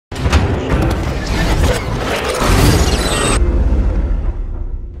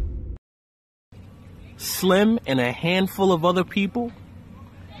Slim and a handful of other people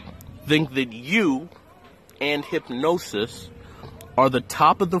think that you and Hypnosis are the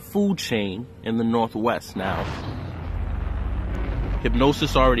top of the food chain in the Northwest now.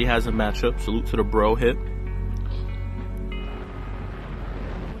 Hypnosis already has a matchup. Salute to the bro, Hip.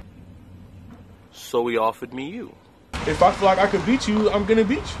 So he offered me you. If I feel like I could beat you, I'm gonna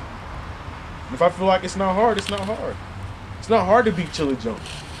beat you. If I feel like it's not hard, it's not hard. It's not hard to beat Chilla Jones.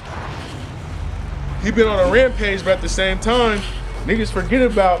 He been on a rampage, but at the same time, niggas forget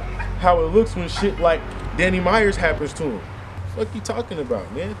about how it looks when shit like Danny Myers happens to him. What you talking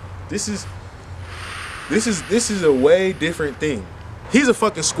about, man? This is a way different thing. He's a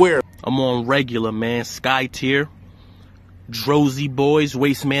fucking square. I'm on regular, man. Sky Tier, Drozy Boys,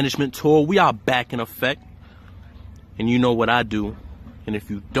 Waste Management Tour. We are back in effect. And you know what I do. And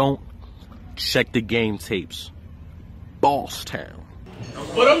if you don't, check the game tapes. Boss Town.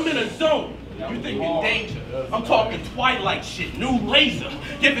 But I'm in a zone. You think in danger. I'm talking Twilight shit, new laser.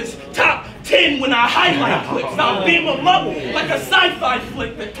 Give us top 10 when I highlight clips. I'll beam them up like a sci-fi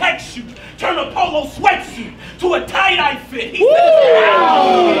flick. The tech shoot. Turn a polo sweatsuit to a tie-dye fit. He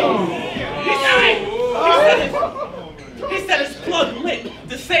said it's plug lit.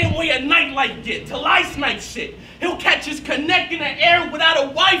 The same way a nightlight get. Till I snipe shit. He'll catch his connect in the air without a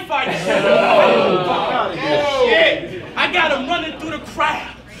Wi-Fi shit. I got him running through the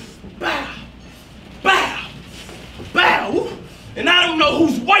crowd. Bow. Bow, bow, and I don't know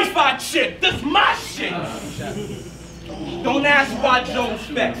whose Wi-Fi chip. This my shit. Don't ask why Jones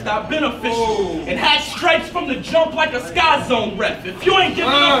vexed. I've been official and had stripes from the jump like a Sky Zone ref. If you ain't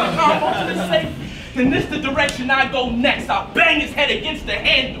giving up the combo to the safe, then this the direction I go next. I'll bang his head against the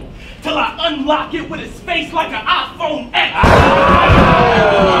handle till I unlock it with his face like an iPhone X.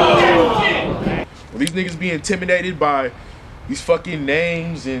 Well, these niggas be intimidated by these fucking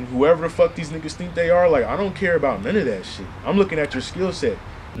names and whoever the fuck these niggas think they are. Like, I don't care about none of that shit. I'm looking at your skill set.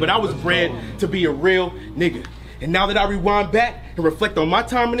 But I was bred to be a real nigga. And now that I rewind back and reflect on my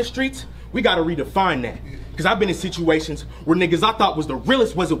time in the streets, we gotta redefine that. Cause I've been in situations where niggas I thought was the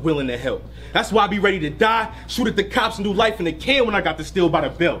realest wasn't willing to help. That's why I be ready to die, shoot at the cops and do life in the can when I got the steel by the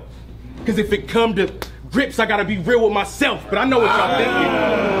belt. Cause if it come to grips, I gotta be real with myself. But I know what y'all thinking.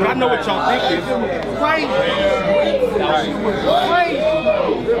 But I know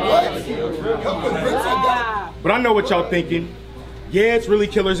what y'all thinking. Yeah, it's really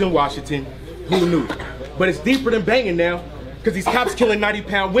killers in Washington. Who knew? But it's deeper than banging now. Cause these cops killing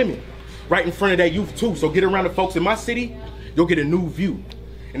 90-pound women. Right in front of that youth too. So get around the folks in my city, you'll get a new view.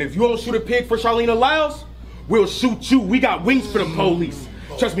 And if you don't shoot a pig for Charlene Lyles, we'll shoot you. We got wings for the police.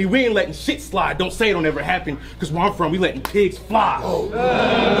 Trust me, we ain't letting shit slide. Don't say it don't ever happen, because where I'm from, we letting pigs fly.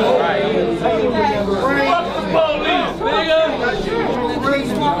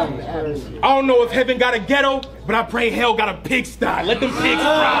 I don't know if heaven got a ghetto, but I pray hell got a pigsty. Let them pigs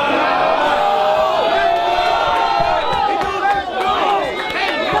fly.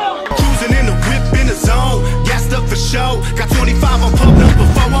 Cruising in the whip in the zone, gassed up for show. Got 25 on pump number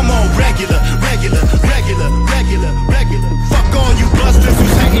 4. I'm on regular. Fuck all you busters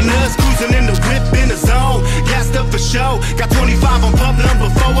who's hating us. Cruising in the whip in the zone, gassed up for show. Got 25 on pump number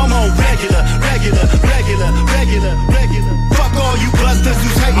 4. I'm on regular. Fuck all you busters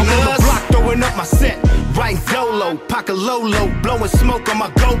who's hating us. I'm on the block throwing up my set, writing dolo, pocket Lolo, blowing smoke on my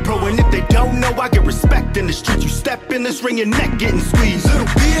GoPro. And if they don't know, I get respect in the street. You step in this ring, your neck getting squeezed. Little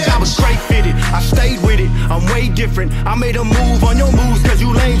bitch, I was straight fitted, I stayed with it. I'm way different. I made a move on your moves, cause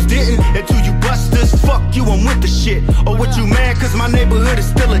you lames didn't. Until you busters, fuck you, I'm with the shit. Or what you mad, cause my neighborhood is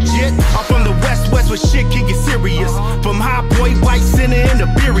still legit. I'm from the West where shit can get serious. From High Point, White Center, and the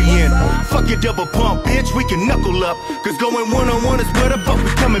Berrien. Fuck your double pump, bitch, we can knuckle up. Cause going one-on-one is where the fuck we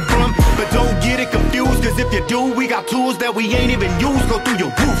coming from. But don't get it confused, cause if you do, we got tools that we ain't even used. Go through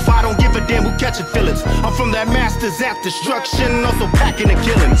your roof, I don't give a damn who catching feelings. I'm from that Masters at Destruction, also packing and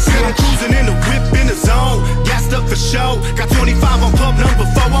killing. See, I'm cruising in the whip in the zone, gassed up for show. Got 25 on pump number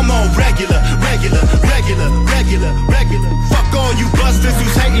 4, I'm on regular. Fuck all you busters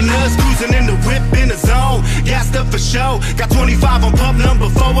who's hating us. Cruising in the whip in the zone, gassed up for show. Got 25 on pump number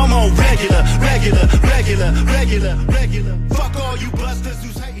 4, I'm on regular. Fuck all you busters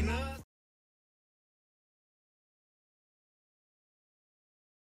who's hating us.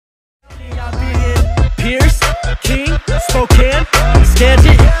 Pierce, King, Spokane,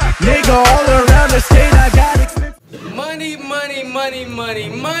 Skagit, nigga all around the state. I got expensive money.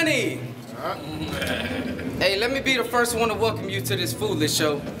 Hey, let me be the first one to welcome you to this foolish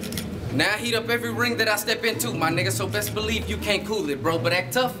show. Now I heat up every ring that I step into, my nigga, so best believe you can't cool it, bro. But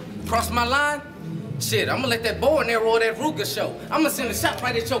act tough, cross my line, Shit, I'ma let that bow and arrow or that Ruger show. I'ma send a shot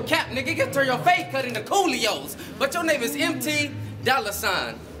right at your cap, nigga. Get turn your fade cut into Coolios. But your name is MT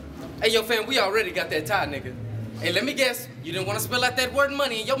 $. Hey, yo, fam, we already got that tie, nigga. Hey, let me guess, you didn't want to spell out that word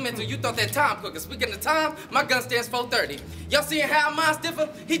money in your mental. You thought that time quicker. Speaking of time, my gun stands 430. Y'all seeing how mine's differ?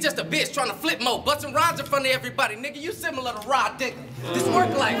 He just a bitch trying to flip mode, busting rhymes in front of everybody. Nigga, you similar to Rod Digger. This work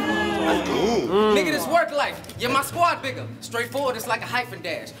life. Nigga, this work life. Yeah, my squad bigger. Straightforward, it's like a hyphen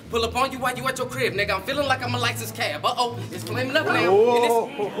dash. Pull up on you while you at your crib, nigga. I'm feeling like I'm a licensed cab. Uh-oh, it's flaming up now.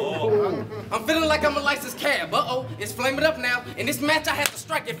 I'm feeling like I'm a licensed cab. Uh-oh, it's flaming up now. In this match, I had to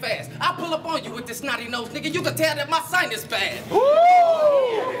strike it fast. I pull up on you with this snotty nose, nigga. You can tell that my sinus bad.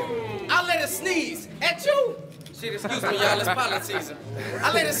 I let it sneeze at you. Shit, excuse me, y'all, it's pollen season.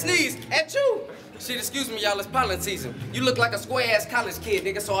 I let it sneeze at you. Shit, excuse me, y'all, it's pollen season. You look like a square-ass college kid,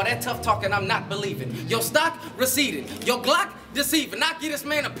 nigga, so all that tough talking I'm not believing. Your stock receding, your Glock deceiving. I give this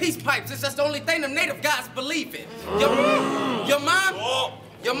man a peace pipe, since that's the only thing them native guys believe in. Your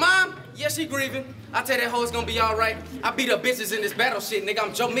mom, yeah, she grieving. I tell that hoe it's gonna be all right. I beat up bitches in this battle shit, nigga.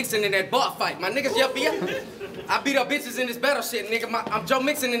 I'm Joe Mixon in that bar fight. My niggas yell Beyonce. I beat up bitches in this battle shit, nigga. I'm Joe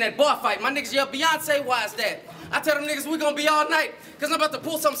Mixon in that bar fight. My niggas yell Beyonce, why is that? I tell them niggas we gonna be all night, cause I'm about to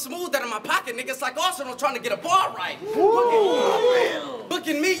pull something smooth out of my pocket, nigga. It's like Arsenal trying to get a bar right.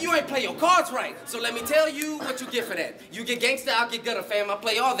 Booking me, you ain't play your cards right. So let me tell you what you get for that. You get gangsta, I'll get gutter, fam. I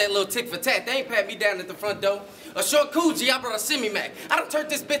play all that little tick for tat. They ain't pat me down at the front door. A short Coogee, I brought a semi-mac. I done turned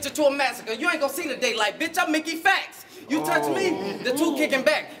this bitch into a massacre. You ain't gonna see the daylight, bitch. I'm Mickey Facts. You touch me, the two kicking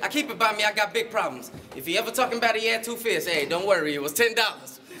back. I keep it by me, I got big problems. If he ever talking about he had 2 fists, hey, don't worry, it was $10.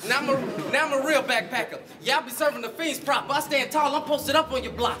 Now I'm a real backpacker. Yeah, I be serving the fiends proper. I stand tall, I'm posted up on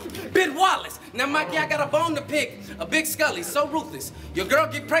your block. Ben Wallace. Now, Mikey, I got a bone to pick. A big Scully, so ruthless. Your girl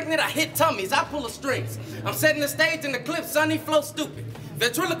get pregnant, I hit tummies, I pull the strings. I'm setting the stage in the clip, Sonny flow stupid.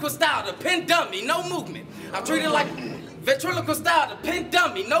 Ventriloquist style, the pin dummy, no movement. I treat it like ventriloquist style, the pin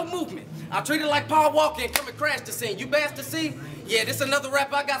dummy, no movement. I treat it like Paul Walker and come and crash the scene. You bash to see? Yeah, this another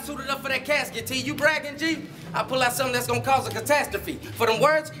rapper I got suited up for that casket, T. You bragging, G? I pull out something that's gonna cause a catastrophe. For them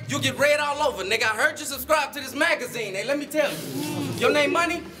words, you'll get read all over. Nigga, I heard you subscribe to this magazine. Hey, let me tell you. Your name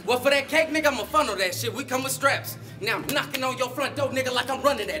money? Well, for that cake, nigga, I'ma funnel that shit. We come with straps. Now I'm knocking on your front door, nigga, like I'm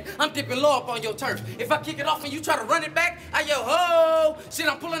running that. I'm dipping low up on your turf. If I kick it off and you try to run it back, I yell, ho! Shit,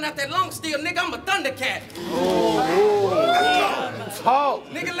 I'm pulling out that long steel, nigga, I'm a Thundercat. Talk.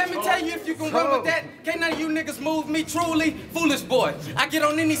 Nigga, let me tell you, if you can run with that, can't none of you niggas move me truly. Foolish boy. I get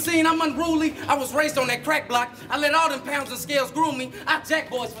on any scene, I'm unruly. I was raised on that crack block. I let all them pounds and scales groom me. I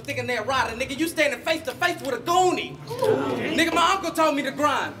jack boys for thinking they're rider. Nigga, you standing face to face with a goonie. Nigga, my uncle told me to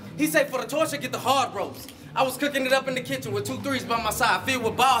grind. He said for the torture, get the hard ropes. I was cooking it up in the kitchen with 2 3s by my side, filled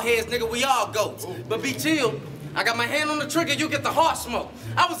with bald heads, nigga, we all goats. But be chill. I got my hand on the trigger, you get the hard smoke.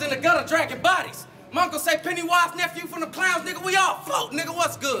 I was in the gutter dragging bodies. My uncle say Pennywise nephew from the clowns, nigga, we all float, nigga,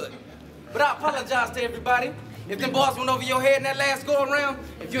 what's good? But I apologize to everybody. If them bars went over your head in that last go around,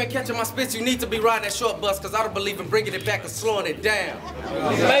 if you ain't catching my spits, you need to be riding that short bus, cause I don't believe in bringing it back and slowing it down.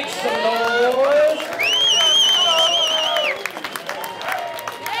 Make some noise.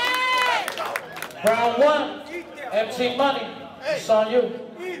 Round 1, MC Money. It's on you.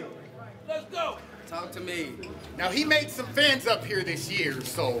 Let's go. Talk to me. Now, he made some fans up here this year,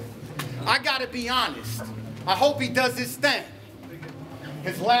 so I gotta be honest. I hope he does his thing.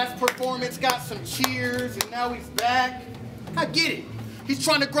 His last performance got some cheers, and now he's back. I get it. He's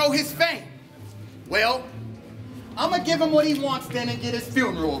trying to grow his fame. Well, I'm gonna give him what he wants then and get his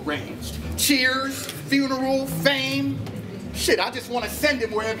funeral arranged. Cheers, funeral, fame. Shit, I just want to send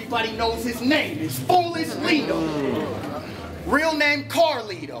him where everybody knows his name. His full is LITO. Real name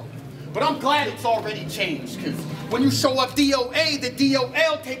Carlito. But I'm glad it's already changed, because when you show up DOA, the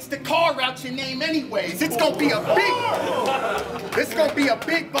DOL takes the car out your name anyways. It's gonna be a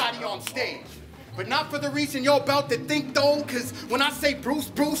big body on stage. But not for the reason you're about to think though, because when I say Bruce,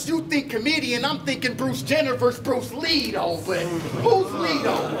 you think comedian, I'm thinking Bruce Jenner versus Bruce Lee though, but who's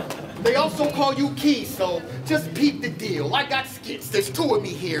LITO? They also call you Key, so just peep the deal. I got skits, there's 2 of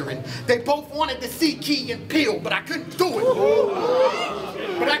me here, and they both wanted to see Key and Peele, but I couldn't do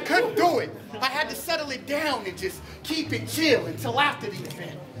it. I had to settle it down and just keep it chill until after the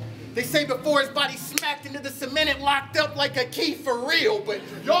event. They say before his body smacked into the cement and locked up like a key for real, but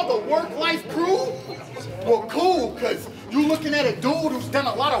y'all the work-life crew? Well, cool, because you looking at a dude who's done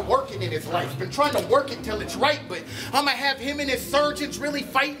a lot of working in his life, been trying to work it till it's right, but I'm gonna have him and his surgeons really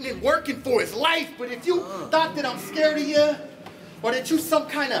fighting and working for his life. But if you thought that I'm scared of you, or that you some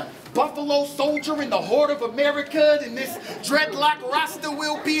kind of Buffalo Soldier in the Horde of America, and this dreadlock roster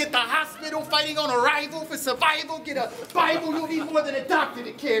will be at the hospital fighting on arrival for survival. Get a Bible, you'll need more than a doctor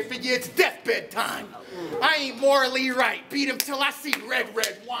to care for you. It's deathbed time. I ain't morally right. Beat him till I see red,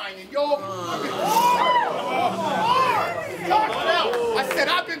 red wine. And yo, I said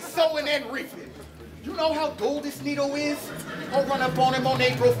I've been sowing and reaping. You know how dull this LITO is? I'll run up on him on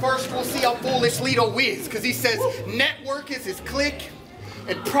April 1st. We'll see how foolish LITO is. Because he says network is his clique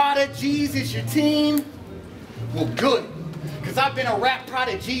and prodigies is your team. Well, good. Because I've been a rap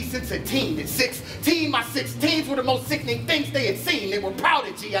prodigy since a teen. At 16, my 16s were the most sickening things they had seen. They were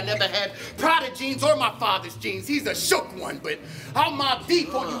prodigy. I never had prodigies or my father's genes. He's a shook one, but I'll mob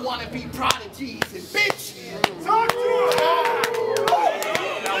deep on you wannabe prodigies. And bitch, talk to him!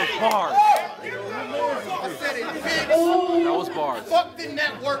 That was bars. I said it, bitch. That was bars. Fuck the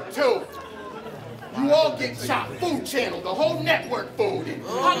network, too. You all get shot. Food Channel, the whole network food. And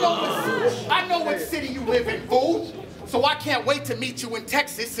I know what city you live in, fool. So I can't wait to meet you in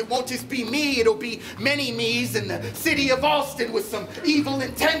Texas. It won't just be me, it'll be many me's in the city of Austin with some evil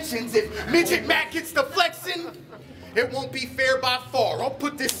intentions. If Midget Mac gets the flexing, it won't be fair by far. I'll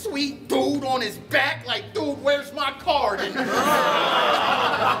put this sweet dude on his back like, dude, where's my card? And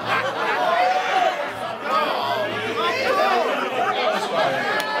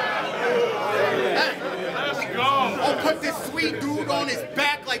I'll put this sweet dude on his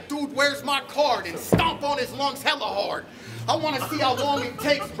back like, dude, where's my card? And stomp on his lungs hella hard. I want to see how long it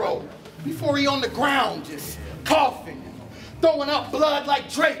takes, bro, before he on the ground just coughing, throwing up blood like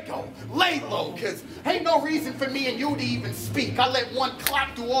Draco. Lay low, cause ain't no reason for me and you to even speak. I let one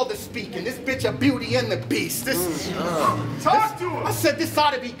clock do all the speaking. This bitch a beauty and the beast. Talk to him. I said this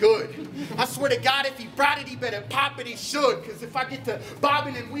ought to be good. I swear to God, if he brought it, he better pop it, he should. Cause if I get to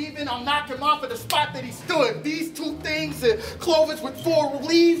bobbing and weaving, I'll knock him off of the spot that he stood. These two things, clovers with 4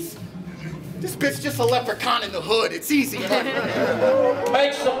 leaves, this bitch just a leprechaun in the hood. It's easy.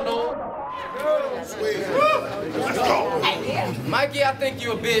 Make some noise. Let's go. Mikey, I think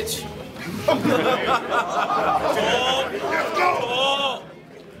you a bitch. Let's go.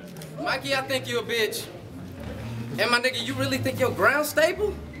 Mikey, I think you a bitch. And my nigga, you really think your ground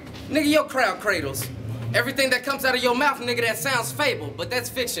stable? Nigga, your crowd cradles. Everything that comes out of your mouth, nigga, that sounds fable, but that's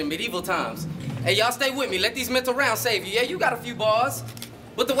fiction, medieval times. Hey, y'all stay with me. Let these mental rounds save you. Yeah, you got a few bars.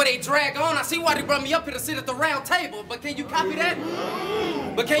 But the way they drag on, I see why they brought me up here to sit at the round table. But can you copy that?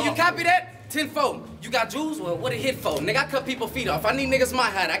 But can you copy that? 10-4. You got jewels? Well, what it hit for? Nigga, I cut people's feet off. I need niggas my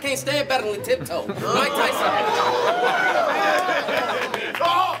height. I can't stand better than tiptoe. Mike Tyson.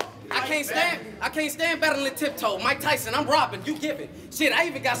 I can't stand better than tiptoe. Mike Tyson, I'm robbing, you giving. Shit, I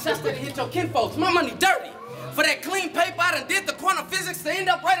even got shots that hit your kinfolks. My money dirty. For that clean paper, I done did the quantum physics to end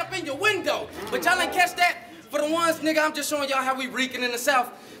up right up in your window. But y'all ain't catch that? For the ones, nigga, I'm just showing y'all how we reeking in the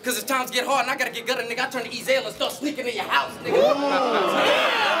South. Cause as times get hard and I gotta get gutted, nigga, I turn to Ezel and start sneaking in your house, nigga.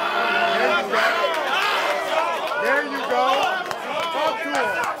 There you go. Talk to him.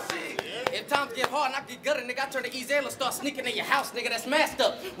 If times get hard and I get gutted, nigga, I turn to Ezel and start sneaking in your house, nigga, that's masked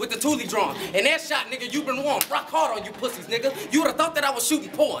up with the Thule drawn. And that shot, nigga, you been warm. Rock hard on you pussies, nigga. You would've thought that I was shooting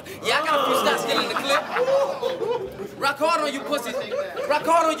porn. Yeah, I got a few shots still in the clip. Rock hard on you pussies. Rock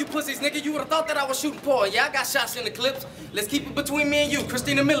hard on you pussies, nigga. You would've thought that I was shooting porn. Yeah, I got shots in the clips. Let's keep it between me and you,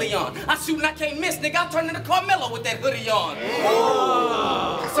 Christina Milian. I shoot and I can't miss, nigga. I turn into Carmelo with that hoodie on.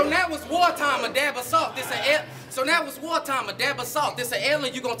 So now it's wartime, a dab of salt. This a L. So now it's wartime, a dab of salt. This a L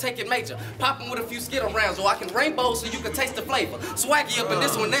and you gon' take it major. Pop 'em with a few Skittle rounds, or I can rainbow so you can taste the flavor. Swaggy up in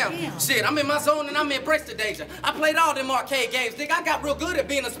this one now. Shit, I'm in my zone and I'm embraced the danger. I played all them arcade games, nigga. I got real good at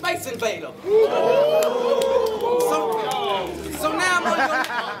being a space invader. So now I'm on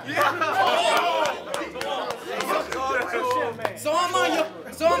your...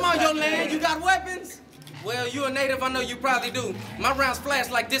 So I'm on your land. You got weapons? Well, you a native, I know you probably do. My rounds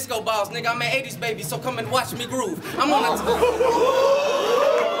flash like disco balls, nigga. I'm an 80s baby, so come and watch me groove. I'm on a...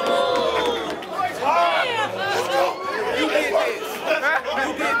 You did this.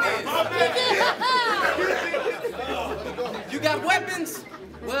 You got weapons?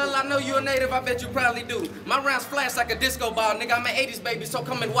 Well, I know you a native, I bet you probably do. My rounds flash like a disco ball, nigga. I'm an 80s baby, so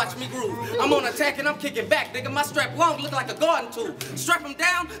come and watch me groove. I'm on attack and I'm kicking back, nigga. My strap long, look like a garden tool. Strap him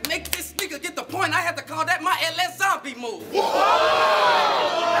down, make this nigga get the point. I had to call that my LS zombie move.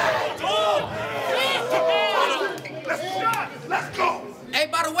 Let's go. Hey,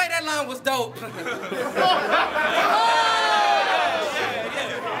 by the way, that line was dope.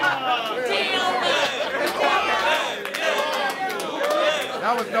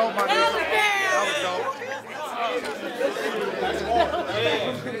 That was dope, my nigga. That was dope.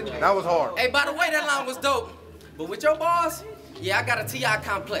 That was hard. Hey, by the way, that line was dope. But with your bars, Yeah, I got a TI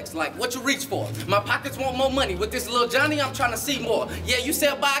complex, like what you reach for. My pockets want more money. With this little Johnny, I'm trying to see more. Yeah, you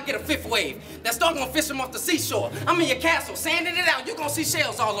sail by, I get a fifth wave. That star gonna fish him off the seashore. I'm in your castle, sanding it out. You gonna see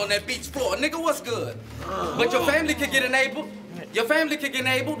shells all on that beach floor. Nigga, what's good? But your family could get enabled. Your family could get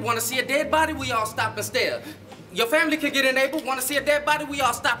enabled. Wanna see a dead body? We all stop and stare. Your family could get enabled. Wanna see a dead body? We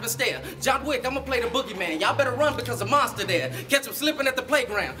all stop and stare. John Wick, I'ma play the boogeyman. Y'all better run because a monster there. Catch him slipping at the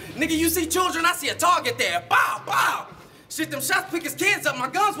playground. Nigga, you see children? I see a target there. Bow, bow. Shit, them shots pick his kids up. My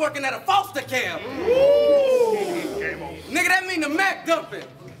gun's working at a foster camp. Nigga, that mean the Mac dumping.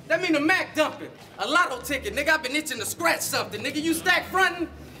 That mean the Mac dumping. A lotto ticket. Nigga, I been itching to scratch something. Nigga, you stack frontin'?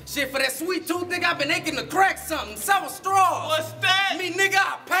 Shit, for that sweet tooth, nigga, I been aching to crack something. Sour straws. What's that? Me, nigga,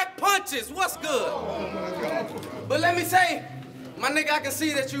 I pack punches. What's good? But let me say, my nigga, I can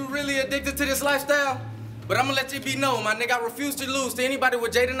see that you really addicted to this lifestyle. But I'm gonna let you be known, my nigga, I refuse to lose to anybody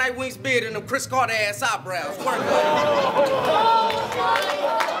with Jada Nightwing's beard and them Chris Carter ass eyebrows. Work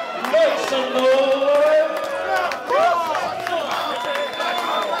Make some noise.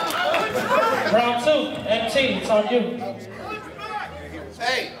 Round 2, MT, it's on you.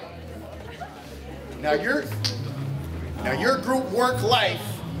 Hey, now your group Work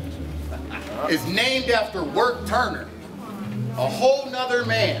Life is named after Work Turner, a whole nother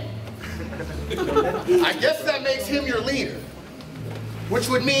man. I guess that makes him your leader, which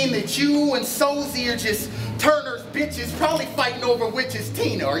would mean that you and Sozy are just Turner's bitches, probably fighting over which is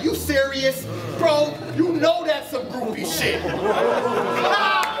Tina. Are you serious? Bro, you know that's some groupie shit.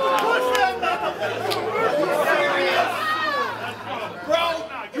 Bro,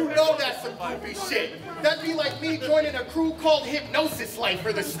 you know that's some groupie shit. That'd be like me joining a crew called Hypnosis Life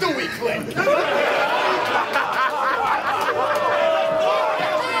for the Stewie Clique.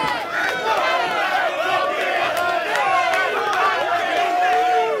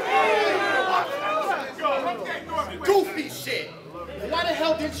 Goofy shit. Why the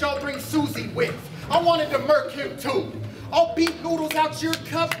hell didn't y'all bring Susie with? I wanted to murk him too. I'll beat noodles out your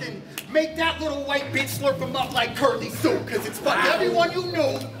cup and make that little white bitch slurp them up like curly soup. Cause it's fuck everyone you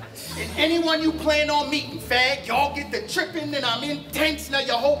knew and anyone you plan on meeting, fag. Y'all get the tripping and I'm intense. Now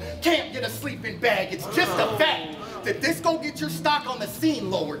your whole camp get a sleeping bag. It's just a fact that this gon' get your stock on the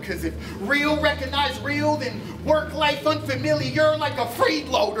scene lower. Cause if real recognize real, then Work Life unfamiliar like a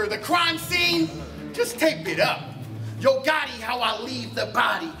freeloader. The crime scene, just tape it up. Yo Gotti, how I leave the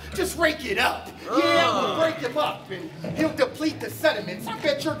body. Just rake it up. Yeah, we'll break him up and he'll deplete the sediments. I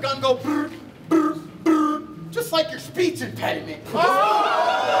bet your gun go brr, brr, brr, just like your speech impediment.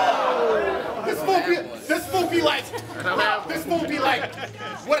 This won't be like,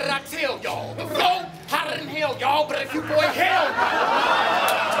 what did I tell y'all? The flow hotter than hell, y'all, but if you boy hell,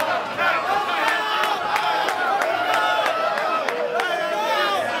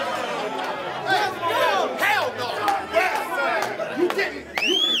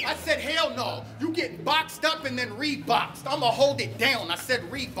 I said, hell no. You getting boxed up and then reboxed. I'ma hold it down. I said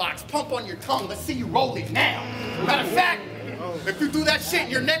rebox. Pump on your tongue. Let's see you roll it now. Matter of fact, if you do that shit in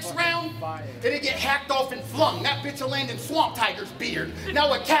your next round, it'll get hacked off and flung. That bitch will land in Swamp Tiger's beard.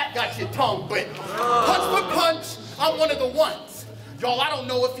 Now a cat got your tongue, but punch for punch, I'm one of the ones. Y'all, I don't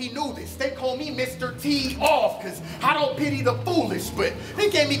know if he knew this. They call me Mr. T off, cause I don't pity the foolish, but they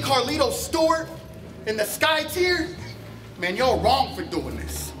gave me Carlito Stewart in the Sky tier. Man, y'all wrong for doing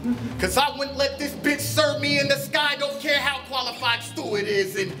this. Cause I wouldn't let this bitch serve me in the sky, don't care how qualified Stu it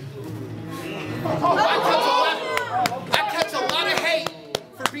is. And I catch a lot of hate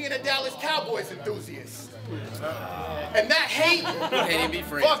for being a Dallas Cowboys enthusiast. And that hate,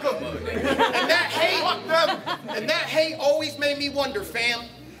 fuck 'em. And that hate always made me wonder, fam.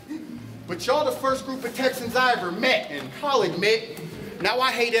 But y'all the first group of Texans I ever met, and I'll admit, now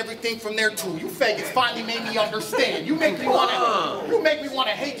I hate everything from there too. You faggots finally made me understand. You make me wanna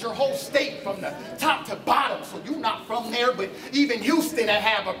hate your whole state from the top to bottom. So you not from there, but even Houston I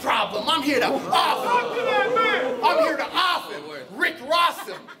have a problem. I'm here to off him. Rick Ross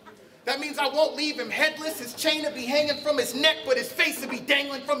him. That means I won't leave him headless. His chain will be hanging from his neck, but his face will be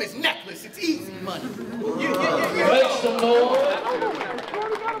dangling from his necklace. It's easy money. Make some noise.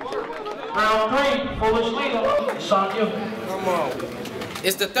 Round 3, foolish leader. It's on you. Come on.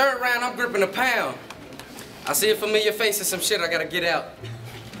 It's the third round, I'm gripping a pound. I see a familiar face and some shit I gotta get out.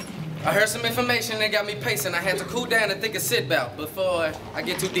 I heard some information that got me pacing. I had to cool down and think of sit bout before I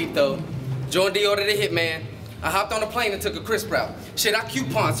get too deep though. Joined the order to hitman. I hopped on a plane and took a crisp route. Shit, I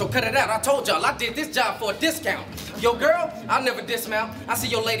coupon, so cut it out. I told y'all I did this job for a discount. Yo girl, I'll never dismount. I see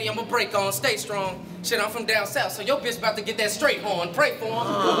your lady, I'ma break on, stay strong. Shit, I'm from down south, so your bitch about to get that straight horn. Pray for him.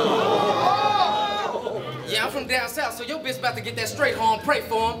 Yeah, I'm from down south, so your bitch about to get that straight horn. Pray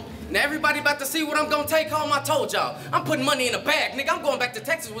for him. Now everybody about to see what I'm gonna take home. I told y'all, I'm putting money in a bag, nigga. I'm going back to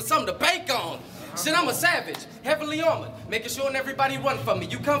Texas with something to bank on. Shit, I'm a savage, heavily armored, making sure everybody run for me.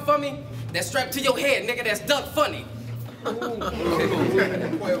 You come for me, that's strapped to your head, nigga, that's Doug Funny.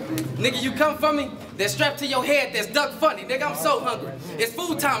 Nigga, you come for me, that's strapped to your head, that's Doug Funny. Nigga, I'm so hungry. It's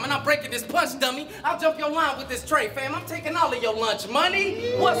food time and I'm breaking this punch, dummy. I'll jump your line with this tray, fam. I'm taking all of your lunch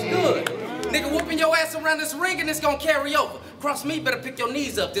money. What's good? Nigga, whooping your ass around this ring and it's gonna carry over. Cross me, better pick your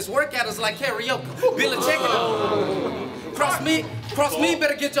knees up. This workout is like karaoke. Bill of checking. Cross me,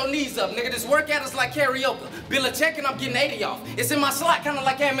 better get your knees up. Nigga, this workout is like karaoke. Bill of checking, I'm getting 80 off. It's in my slot, kinda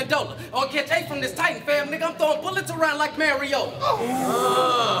like Amendola. Or catch 8 from this Titan, fam. Nigga, I'm throwing bullets around like Mariota.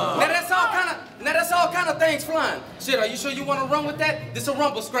 Now that's all kind of things flying. Shit, are you sure you wanna run with that? This a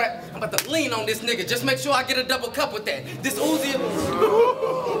rumble scrap. I'm about to lean on this nigga. Just make sure I get a double cup with that. This Uzi.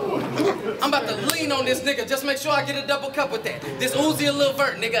 I'm about to lean on this nigga. Just make sure I get a double cup with that. This Uzi a little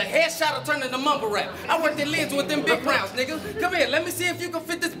vert, nigga. Headshot will turn into mumble rap. I worked in lens with them big rounds, nigga. Come here, let me see if you can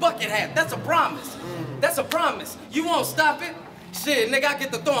fit this bucket hat. That's a promise. That's a promise. You won't stop it? Shit, nigga, I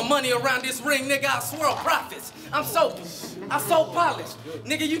get to throwing money around this ring, nigga. I swirl profits. I'm so polished.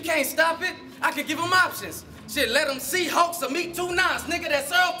 Nigga, you can't stop it. I can give them options. Shit, let them see Hawks or meet 2 nines, nigga.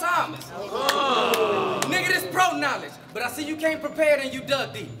 That's Earl Thomas. Nigga, this pro knowledge. But I see you came prepared and you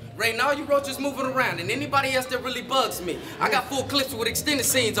dug deep. Right now, you roaches moving around, and anybody else that really bugs me. I got full clips with extended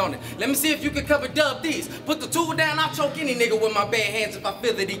scenes on it. Let me see if you can cover dub these. Put the tool down, I'll choke any nigga with my bare hands if I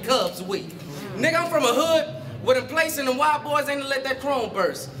feel that he Cubs weak. Nigga, I'm from a hood where them place and them wild boys ain't to let that chrome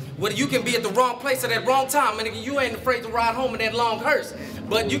burst. Where you can be at the wrong place at that wrong time, and nigga, you ain't afraid to ride home in that long hearse.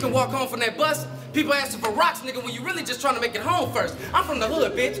 But you can walk home from that bus, people asking for rocks, nigga, when you really just trying to make it home first. I'm from the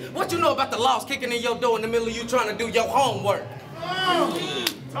hood, bitch. What you know about the laws kicking in your door in the middle of you trying to do your homework?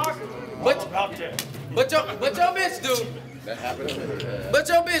 But your bitch do. But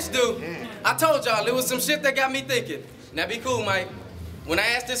your bitch do. I told y'all, it was some shit that got me thinking. Now be cool, Mike. When I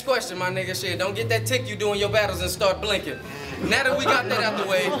ask this question, my nigga, shit, don't get that tick you do in your battles and start blinking. Now that we got that out the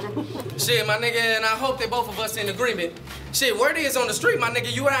way, shit, my nigga, and I hope that both of us in agreement. Shit, word is on the street, my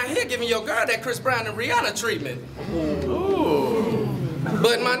nigga, you out here giving your girl that Chris Brown and Rihanna treatment. Ooh.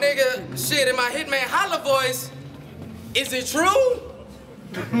 But my nigga, shit, in my Hitman Holla voice, is it true?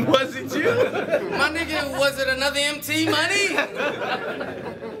 Was it you? My nigga, was it another MT Money?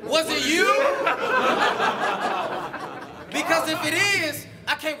 Was it you? Because if it is,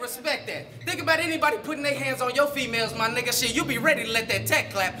 I can't respect that. Think about anybody putting their hands on your females, my nigga. Shit, you be ready to let that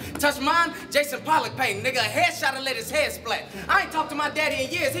tech clap. Touch mine, Jason Pollock painting. Nigga, a headshot and let his head splat. I ain't talked to my daddy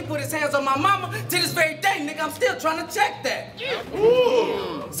in years. He put his hands on my mama to this very day, nigga. I'm still trying to check that.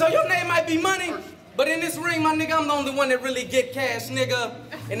 Ooh. So your name might be Money, but in this ring, my nigga, I'm the only one that really get cash, nigga.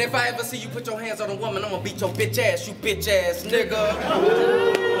 And if I ever see you put your hands on a woman, I'm gonna beat your bitch ass, you bitch ass, nigga.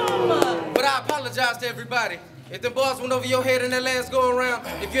 But I apologize to everybody. If them boys went over your head in that last go around,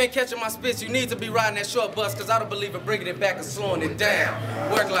 if you ain't catching my spits, you need to be riding that short bus, cause I don't believe in bringing it back and slowing it down.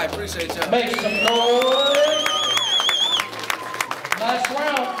 Work life, appreciate y'all. Make some noise. Last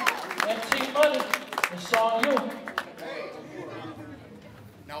round, MC Money, it's on you.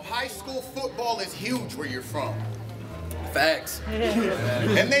 Now, high school football is huge where you're from. Facts.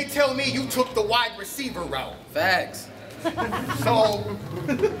 And they tell me you took the wide receiver route. Facts. So,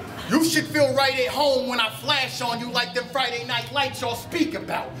 you should feel right at home when I flash on you like them Friday night lights y'all speak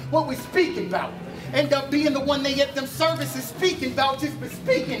about. What we speaking about. End up being the one they at them services speaking about, just been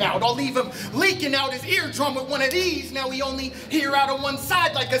speaking out. I'll leave him leaking out his eardrum with one of these. Now he only hear out on one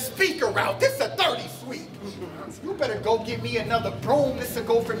side like a speaker route. This a 30 sweep. You better go get me another broom. This'll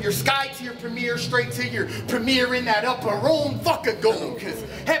go from your sky to your premiere straight to your premiere in that upper room. Fuck a goon, cause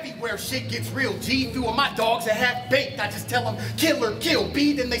everywhere shit gets real G. Few of my dogs are half baked. I just tell them kill or kill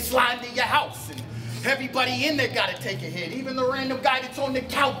B, then they slide into your house. And everybody in there gotta take a hit. Even the random guy that's on the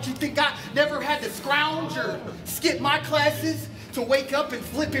couch. You think I never had to scrounge or skip my classes to wake up and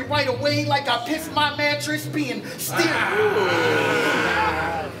flip it right away like I pissed my mattress being steered?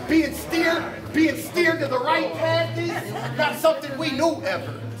 Being steered to the right path is not something we knew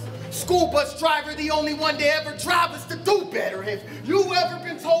ever. School bus driver, the only one to ever drive us to do better. Have you ever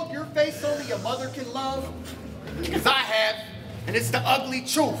been told your face only a mother can love? Because I have, and it's the ugly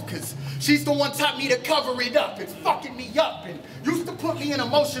truth, because she's the one taught me to cover it up. It's fucking me up and used to put me in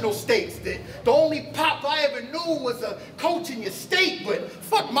emotional states that the only pop I ever knew was a coach in your state, but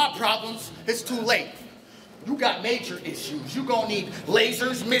fuck my problems, it's too late. You got major issues. You gonna need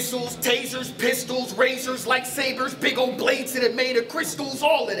lasers, missiles, tasers, pistols, razors, lightsabers, big old blades that are made of crystals,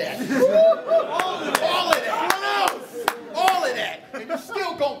 all of that. all of that. All of that. And you're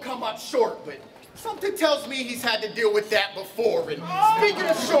still gonna come up short, but Something tells me he's had to deal with that before. And speaking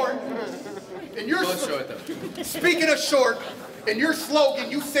of short, in your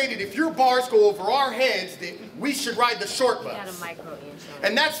slogan, you say that if your bars go over our heads, that we should ride the short bus.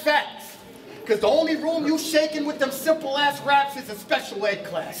 And that's facts. Because the only room you shaking with them simple ass raps is a special ed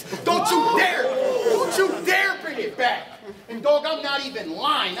class. Don't you dare bring it back. And dog, I'm not even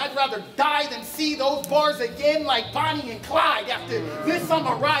lying. I'd rather die than see those bars again like Bonnie and Clyde. After this,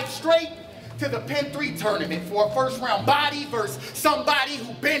 I'ma ride straight to the Pen 3 tournament for a first round body versus somebody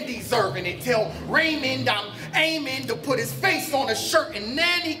who been deserving it. Tell Raymond I'm aiming to put his face on a shirt and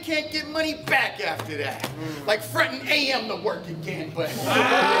then he can't get money back after that. Like fretting AM to work again, but...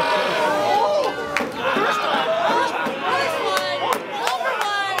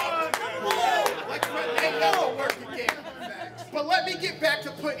 But let me get back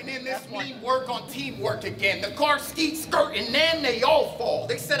to putting in this mean work on teamwork again. The car skeet skirt and then they all fall.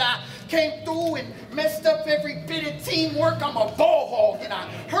 They said I came through and messed up every bit of teamwork. I'm a ball hog and I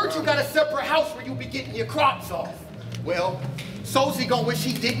heard you got a separate house where you be getting your crops off. Well, so's he gonna wish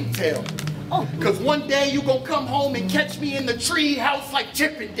he didn't tell. Cause one day you gonna come home and catch me in the tree house like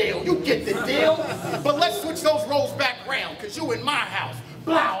Chippendale. You get the deal? But let's switch those roles back round, cause you in my house.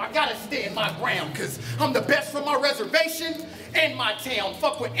 Blow, I gotta stand my ground, cause I'm the best from my reservation and my town.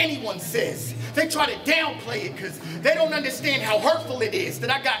 Fuck what anyone says. They try to downplay it, cause they don't understand how hurtful it is. That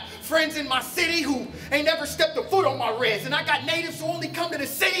I got friends in my city who ain't never stepped a foot on my res, and I got natives who only come to the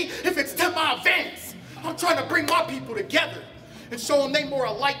city if it's to my events. I'm trying to bring my people together and show them they more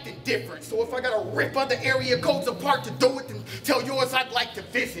alike than different. So if I gotta rip other area codes apart to do it, then tell yours I'd like to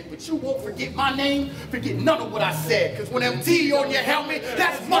visit. But you won't forget my name, forget none of what I said. Cause when MT on your helmet,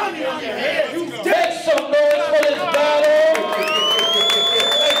 that's money on your head. You Make some noise for this battle.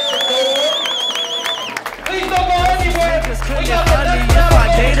 Please don't go anywhere. We got my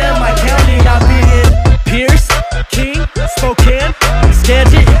data, my county, I be in Pierce, King, Spokane,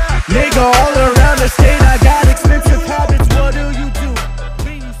 Skagit, nigga all around the state. I got expensive habits. What do you do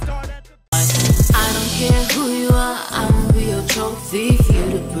when you start at the... I don't care who you are, I'ma be your trophy for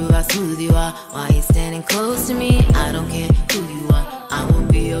you to prove how smooth you are. Why you standing close to me? I don't care who you are, I will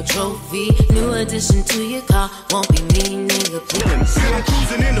be your trophy. New addition to your car, won't be me, nigga, please. See, I'm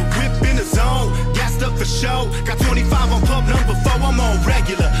cruising in the whip in the zone, gassed up for show. Got 25 on pump number 4, I'm on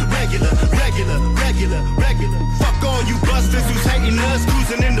regular. Fuck all you busters who's hating us,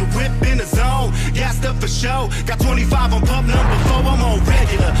 cruising in the whip in the zone, gassed up for show. Got 25 on pump number 4, I'm on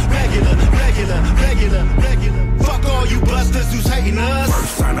regular. Fuck all you busters who's hating us.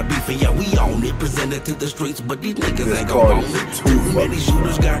 First sign of beefing, yeah, we own it. Presented to the streets, but these niggas ain't gon' own it. Too many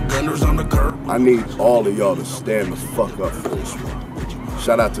shooters got gunners on the curb. I need all of y'all to stand the fuck up for this one.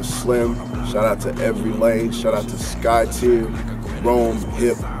 Shout out to Slim, shout out to Every Lane, shout out to Sky Tier, Rome,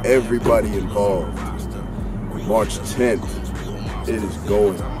 Hip, everybody involved. March 10th, it is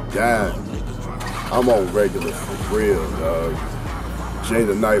going down. I'm on regular for real, dog. Jay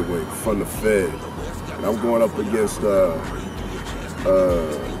the Nightwing from the Fed. And I'm going up against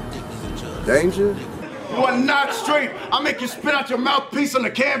Danger. You are not straight. I make you spit out your mouthpiece on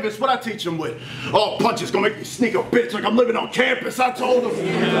the canvas. What I teach him with? All punches gonna make me sneak a bitch like I'm living on campus. I told him.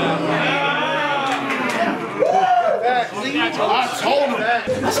 I told him.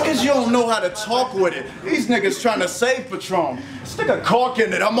 That's because you don't know how to talk with it. These niggas trying to save Patron. Stick a cork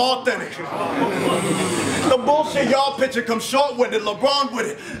in it. I'm authentic. The bullshit y'all picture comes short with it. LeBron with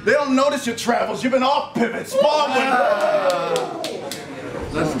it. They don't notice your travels. You've been off pivot. Spawn with it.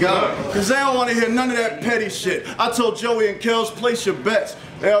 Let's go. Cause they don't want to hear none of that petty shit. I told Joey and Kels, place your bets.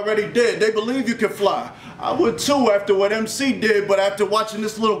 They already did. They believe you can fly. I would too after what MC did, but after watching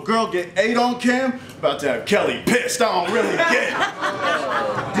this little girl get 8 on cam, about to have Kelly pissed. I don't really get it.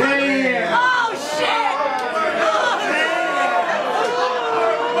 Damn. Oh shit!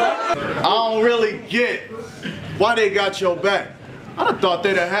 I don't really get why they got your back. I'd have thought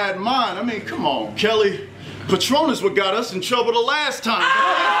they'd have had mine. I mean, come on, Kelly. Patron is what got us in trouble the last time.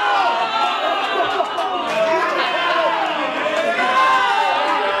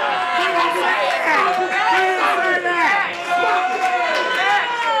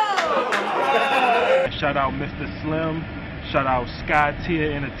 Shout out Mr. Slim. Shout out Sky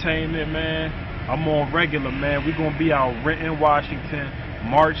Tier Entertainment, man. I'm on regular, man. We're going to be out Renton, Washington,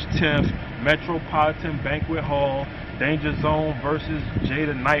 March 10th, Metropolitan Banquet Hall, Danger Zone versus Jay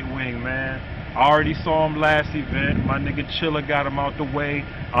the Nightwing, man. I already saw him last event. My nigga Chilla got him out the way.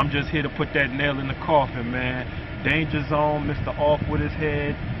 I'm just here to put that nail in the coffin, man. Danger Zone, Mr. Off with his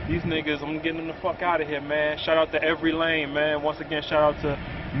head. These niggas, I'm getting them the fuck out of here, man. Shout out to Every Lane, man. Once again, shout out to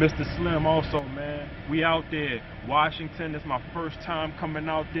Mr. Slim also, man. We out there. Washington, it's my first time coming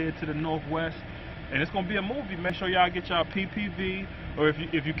out there to the Northwest. And it's gonna be a movie. Make sure y'all get y'all PPV, or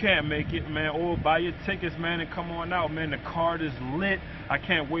if you can't make it, man, or buy your tickets, man, and come on out, man. The card is lit. I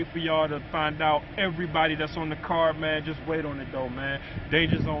can't wait for y'all to find out everybody that's on the card, man. Just wait on it though, man.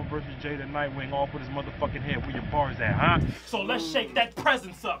 Danger Zone versus Jada Nightwing, off with his motherfucking head. Where your bars at, huh? So let's shake that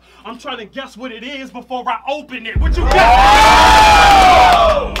presence up. I'm trying to guess what it is before I open it. What you got?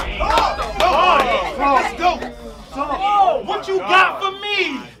 Let's go. What you got for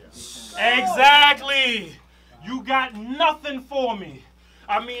me? Exactly. You got nothing for me.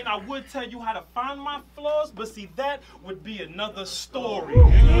 I mean, I would tell you how to find my flaws, but see, that would be another story.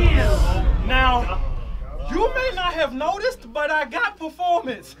 Now, you may not have noticed, but I got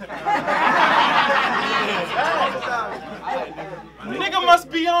performance. Nigga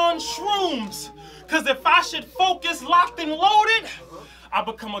must be on shrooms, cause if I should focus locked and loaded, I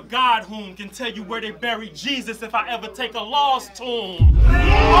become a god whom can tell you where they buried Jesus if I ever take a lost tomb.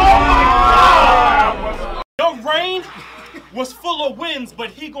 Oh my God! Your reign was full of winds, but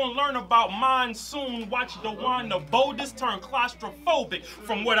he gonna learn about mine soon. Watch Dewan the boldest turn claustrophobic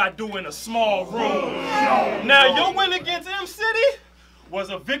from what I do in a small room. Now your win against M-City was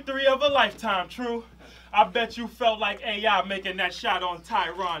a victory of a lifetime, true? I bet you felt like AI making that shot on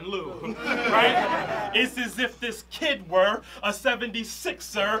Tyronn Lue, right? It's as if this kid were a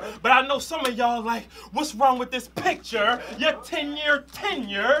 76er, but I know some of y'all like, what's wrong with this picture? Your 10-year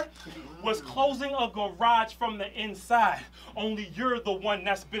tenure was closing a garage from the inside. Only you're the one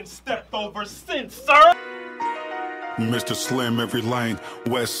that's been stepped over since, sir. Mr. Slim, every lane,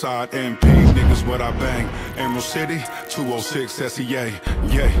 West Side MP, niggas what I bang. Emerald City, 206 SEA,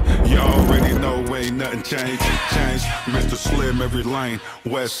 yeah, you already know ain't nothing changed. Mr. Slim, every lane,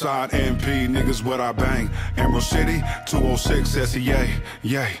 West Side MP, niggas what I bang. Emerald City, 206 SEA,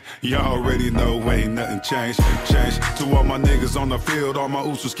 yeah, you already know ain't nothing changed. To all my niggas on the field, all my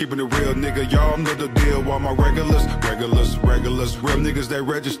oosters keeping it real, nigga, y'all know the deal. All my regulars, real niggas that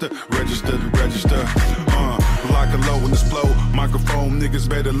register. Lock and low in this flow, microphone niggas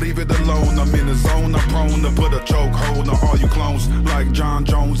better leave it alone. I'm in the zone, I'm prone to put a chokehold on all you clones. Like John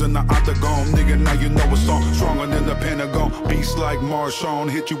Jones in the octagon, nigga, now you know it's on. Stronger than the Pentagon, beast like Marshawn,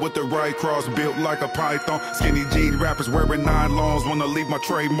 hit you with the right cross, built like a python. Skinny jean rappers wearing nylons, wanna leave my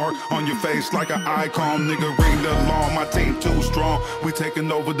trademark on your face like an icon. Nigga, ring the alarm, my team too strong. We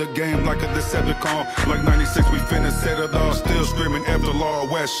taking over the game like a Decepticon. Like 96, we finna set it off, still screaming after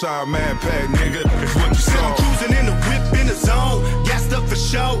law. West Side, Mad Pack, nigga, it's what you saw. Cruising in the whip in the zone, gassed up for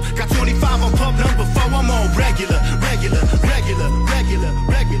show. Got 25 on pub number 4, I'm on regular.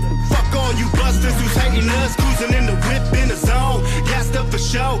 Fuck all you busters who's hating us. Cruising in the whip in the zone, gassed up for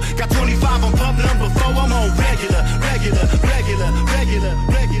show. Got 25 on pub number 4, I'm on regular.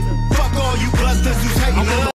 Fuck all you busters who's hating us.